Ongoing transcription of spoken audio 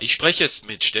Ich spreche jetzt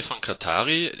mit Stefan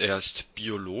Katari. Er ist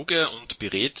Biologe und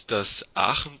berät das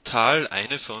Aachental,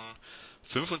 eine von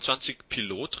 25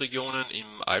 Pilotregionen im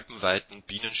alpenweiten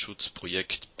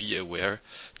Bienenschutzprojekt Be Aware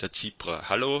der ZIPRA.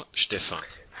 Hallo Stefan.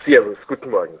 Servus,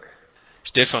 guten Morgen.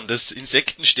 Stefan, das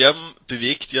Insektensterben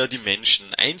bewegt ja die Menschen.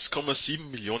 1,7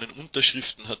 Millionen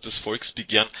Unterschriften hat das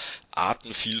Volksbegehren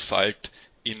Artenvielfalt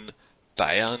in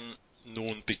Bayern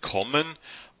nun bekommen.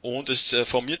 Und es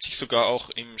formiert sich sogar auch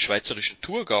im schweizerischen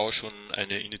Thurgau schon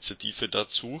eine Initiative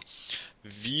dazu.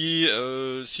 Wie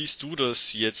siehst du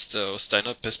das jetzt aus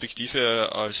deiner Perspektive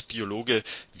als Biologe?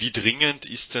 Wie dringend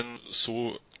ist denn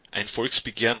so ein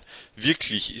Volksbegehren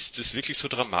wirklich? Ist es wirklich so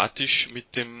dramatisch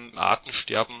mit dem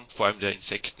Artensterben, vor allem der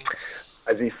Insekten?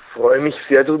 Also ich freue mich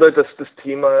sehr darüber, dass das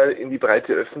Thema in die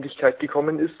breite Öffentlichkeit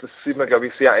gekommen ist. Das sieht man, glaube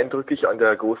ich, sehr eindrücklich an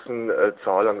der großen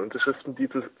Zahl an Unterschriften, die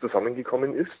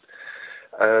zusammengekommen ist.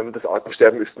 Das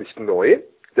Artensterben ist nicht neu.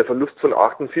 Der Verlust von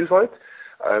Artenvielfalt,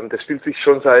 der spielt sich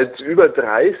schon seit über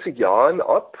 30 Jahren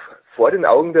ab, vor den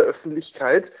Augen der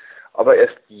Öffentlichkeit. Aber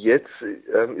erst jetzt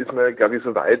ist man, glaube ich,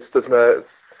 so weit, dass man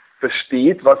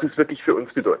versteht, was es wirklich für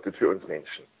uns bedeutet, für uns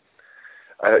Menschen.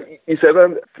 Ich selber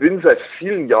bin seit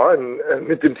vielen Jahren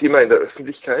mit dem Thema in der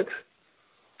Öffentlichkeit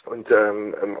und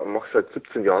mache seit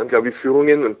 17 Jahren, glaube ich,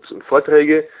 Führungen und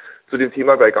Vorträge zu dem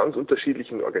Thema bei ganz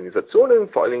unterschiedlichen Organisationen,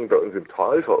 vor allen Dingen bei uns im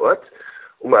Tal vor Ort,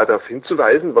 um auch darauf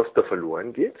hinzuweisen, was da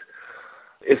verloren geht.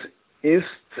 Es ist,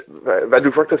 weil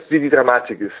du gefragt hast, wie die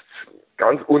Dramatik ist,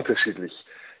 ganz unterschiedlich,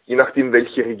 je nachdem,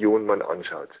 welche Region man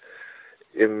anschaut.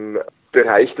 Im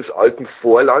Bereich des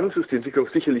Alpenvorlands ist die Entwicklung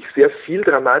sicherlich sehr viel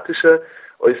dramatischer,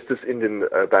 als das in den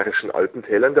bayerischen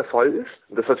Alpentälern der Fall ist.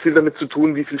 Und das hat viel damit zu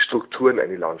tun, wie viel Strukturen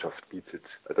eine Landschaft bietet.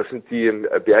 Das sind die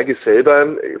Berge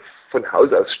selber von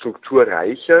Haus aus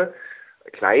strukturreicher,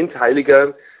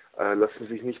 kleinteiliger, lassen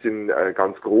sich nicht in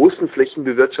ganz großen Flächen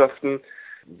bewirtschaften,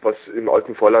 was im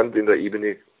Alpenvorland in der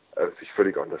Ebene sich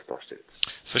völlig anders darstellt.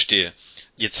 Verstehe.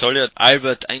 Jetzt soll ja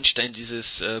Albert Einstein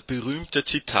dieses berühmte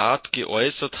Zitat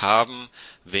geäußert haben: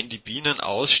 Wenn die Bienen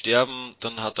aussterben,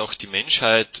 dann hat auch die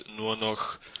Menschheit nur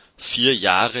noch 4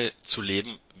 Jahre zu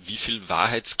leben. Wie viel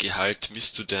Wahrheitsgehalt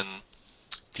misst du denn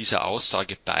dieser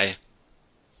Aussage bei?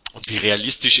 Und wie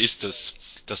realistisch ist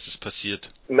das, dass das passiert?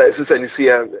 Na, es ist eine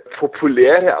sehr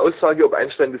populäre Aussage. Ob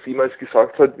Einstein das jemals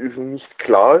gesagt hat, ist nicht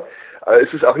klar.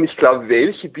 Es ist auch nicht klar,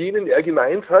 welche Bienen er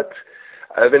gemeint hat.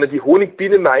 Wenn er die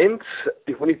Honigbiene meint,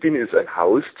 die Honigbiene ist ein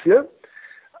Haustier.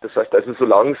 Das heißt also,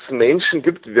 solange es Menschen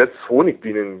gibt, wird es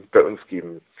Honigbienen bei uns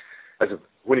geben. Also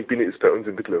Honigbiene ist bei uns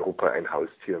in Mitteleuropa ein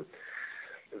Haustier.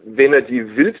 Wenn er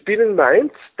die Wildbienen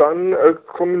meint, dann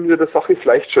kommen wir der Sache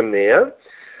vielleicht schon näher.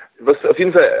 Was auf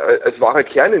jeden Fall als wahrer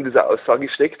Kern in dieser Aussage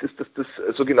steckt, ist, dass das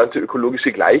sogenannte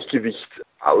ökologische Gleichgewicht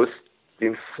aus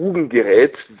den Fugen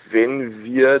gerät, wenn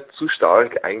wir zu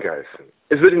stark eingreifen.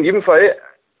 Es wird in jedem Fall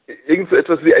irgend so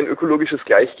etwas wie ein ökologisches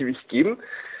Gleichgewicht geben,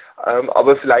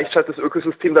 aber vielleicht schaut das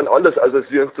Ökosystem dann anders aus,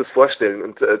 als wir uns das vorstellen,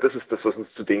 und das ist das, was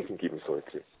uns zu denken geben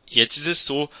sollte. Jetzt ist es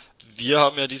so, wir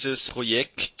haben ja dieses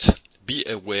Projekt Be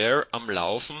Aware am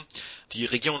Laufen. Die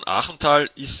Region Aachental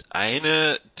ist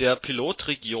eine der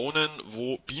Pilotregionen,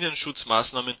 wo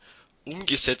Bienenschutzmaßnahmen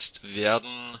umgesetzt werden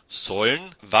sollen.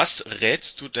 Was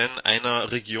rätst du denn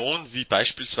einer Region wie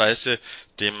beispielsweise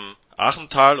dem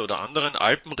Aachental oder anderen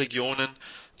Alpenregionen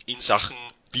in Sachen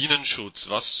Bienenschutz?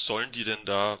 Was sollen die denn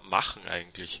da machen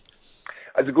eigentlich?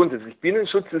 Also grundsätzlich,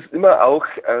 Bienenschutz ist immer auch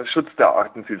Schutz der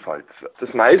Artenvielfalt.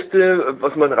 Das meiste,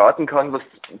 was man raten kann, was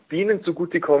Bienen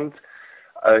zugutekommt,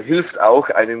 hilft auch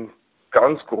einer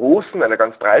ganz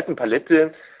breiten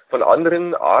Palette von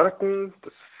anderen Arten.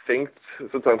 Das fängt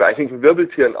sozusagen bei einigen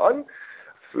Wirbeltieren an,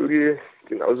 Vögel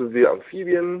genauso wie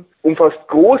Amphibien, umfasst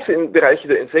große Bereiche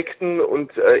der Insekten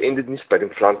und endet nicht bei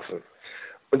den Pflanzen.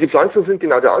 Und die Pflanzen sind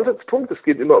genau der Ansatzpunkt. Es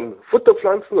geht immer um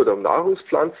Futterpflanzen oder um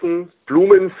Nahrungspflanzen,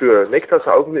 Blumen für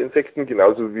nektarsaugende Insekten,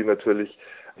 genauso wie natürlich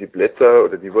die Blätter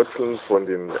oder die Wurzeln von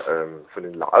den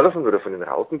Larven oder von den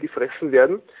Raupen gefressen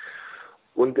werden.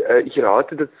 Und ich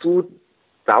rate dazu,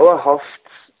 dauerhaft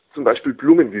zum Beispiel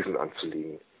Blumenwiesen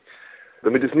anzulegen.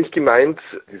 Damit ist nicht gemeint,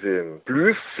 diese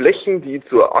Blühflächen, die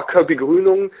zur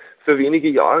Ackerbegrünung für wenige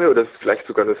Jahre oder vielleicht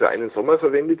sogar nur für einen Sommer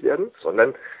verwendet werden,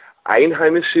 sondern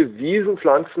einheimische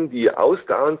Wiesenpflanzen, die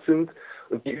ausdauernd sind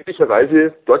und die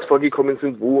üblicherweise dort vorgekommen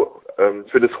sind, wo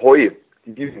für das Heu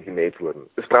die Wiesen gemäht wurden.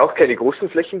 Es braucht keine großen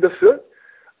Flächen dafür,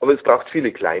 aber es braucht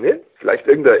viele kleine, vielleicht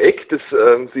irgendein Eck, das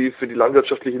sie für die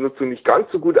landwirtschaftliche Nutzung nicht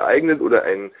ganz so gut eignet, oder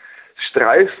ein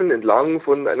Streifen entlang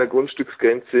von einer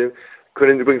Grundstücksgrenze,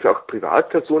 können übrigens auch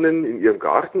Privatpersonen in ihrem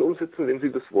Garten umsetzen, wenn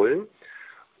sie das wollen.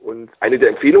 Und eine der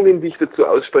Empfehlungen, die ich dazu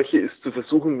ausspreche, ist zu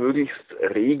versuchen, möglichst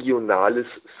regionales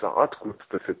Saatgut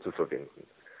dafür zu verwenden.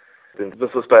 Denn das,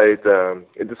 was bei der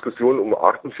Diskussion um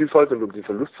Artenvielfalt und um den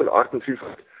Verlust von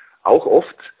Artenvielfalt auch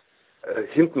oft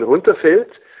hinten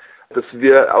runterfällt, dass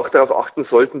wir auch darauf achten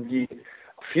sollten, die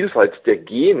Vielfalt der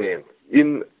Gene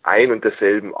in ein und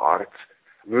derselben Art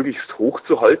möglichst hoch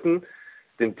zu halten.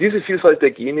 Denn diese Vielfalt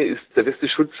der Gene ist der beste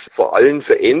Schutz vor allen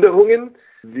Veränderungen,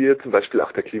 die zum Beispiel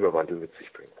auch der Klimawandel mit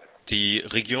sich bringt. Die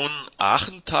Region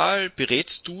Aachental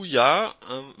berätst du ja.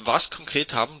 Was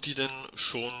konkret haben die denn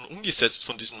schon umgesetzt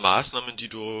von diesen Maßnahmen, die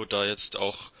du da jetzt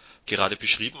auch gerade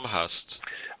beschrieben hast?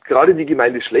 Gerade die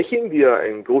Gemeinde Schleching, die ja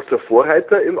ein großer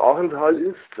Vorreiter im Aachental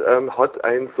ist, hat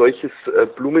ein solches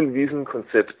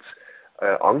Blumenwiesenkonzept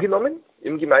angenommen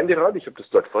im Gemeinderat. Ich habe das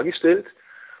dort vorgestellt.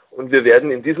 Und wir werden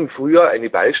in diesem Frühjahr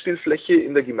eine Beispielfläche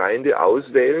in der Gemeinde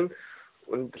auswählen.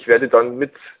 Und ich werde dann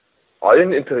mit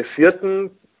allen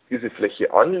Interessierten diese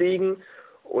Fläche anlegen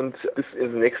und bis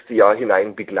ins nächste Jahr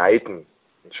hinein begleiten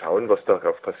und schauen, was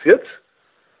darauf passiert.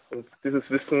 Und dieses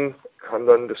Wissen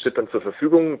das steht dann zur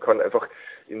Verfügung, kann einfach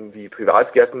in die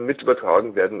Privatgärten mit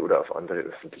übertragen werden oder auf andere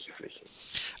öffentliche Flächen.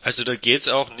 Also da geht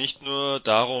es auch nicht nur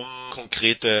darum,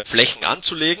 konkrete Flächen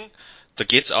anzulegen, da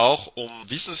geht es auch um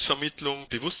Wissensvermittlung,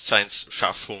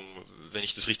 Bewusstseinsschaffung, wenn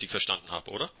ich das richtig verstanden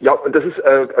habe, oder? Ja, und das ist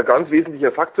ein ganz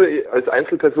wesentlicher Faktor. Als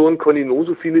Einzelperson kann ich nur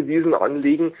so viele Wiesen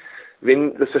anlegen,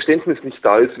 wenn das Verständnis nicht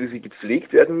da ist, wie sie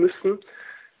gepflegt werden müssen.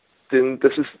 Denn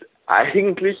das ist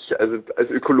eigentlich, also als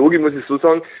Ökologe muss ich so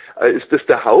sagen, ist das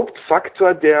der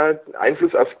Hauptfaktor, der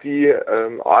Einfluss auf die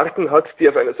Arten hat, die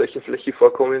auf einer solchen Fläche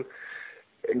vorkommen.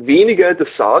 Weniger das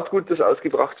Saatgut, das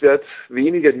ausgebracht wird,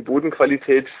 weniger die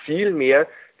Bodenqualität, viel mehr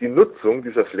die Nutzung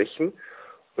dieser Flächen.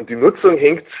 Und die Nutzung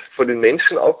hängt von den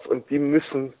Menschen ab und die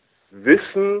müssen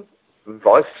wissen,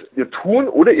 was ihr Tun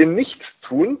oder ihr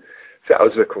Nichtstun für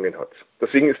Auswirkungen hat.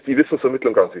 Deswegen ist die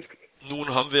Wissensvermittlung ganz wichtig.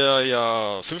 Nun haben wir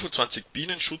ja 25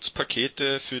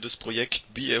 Bienenschutzpakete für das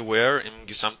Projekt Be Aware im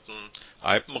gesamten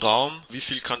Alpenraum. Wie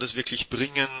viel kann das wirklich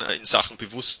bringen in Sachen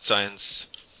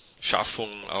Bewusstseinsschaffung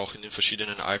auch in den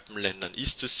verschiedenen Alpenländern?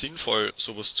 Ist es sinnvoll,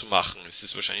 sowas zu machen? Es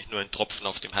ist wahrscheinlich nur ein Tropfen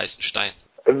auf dem heißen Stein.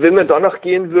 Wenn man danach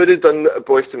gehen würde, dann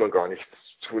bräuchte man gar nichts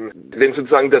tun. Wenn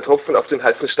sozusagen der Tropfen auf den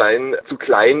heißen Stein zu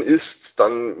klein ist,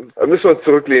 dann müssen wir uns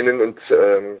zurücklehnen und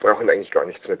brauchen eigentlich gar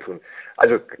nichts mehr tun.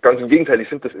 Also ganz im Gegenteil, ich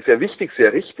finde das sehr wichtig,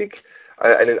 sehr richtig,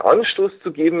 einen Anstoß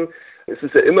zu geben. Es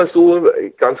ist ja immer so,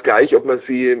 ganz gleich, ob man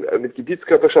sie mit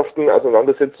Gebietskörperschaften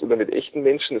auseinandersetzt oder mit echten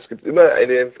Menschen. Es gibt immer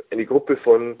eine Gruppe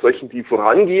von solchen, die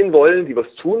vorangehen wollen, die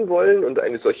was tun wollen und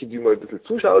eine solche, die mal ein bisschen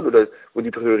zuschaut oder wo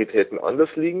die Prioritäten anders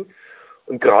liegen.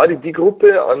 Und gerade die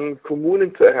Gruppe an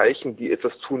Kommunen zu erreichen, die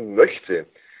etwas tun möchte,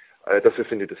 dafür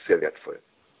finde ich das sehr wertvoll.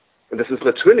 Und das ist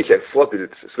natürlich ein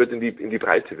Vorbild. Es wird in die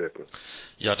Breite wirken.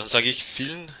 Ja, dann sage ich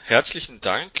vielen herzlichen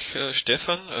Dank,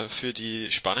 Stefan, für die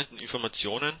spannenden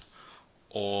Informationen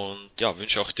und ja,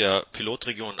 wünsche auch der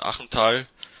Pilotregion Aachental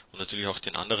und natürlich auch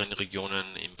den anderen Regionen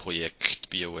im Projekt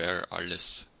Be Aware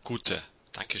alles Gute.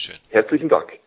 Dankeschön. Herzlichen Dank.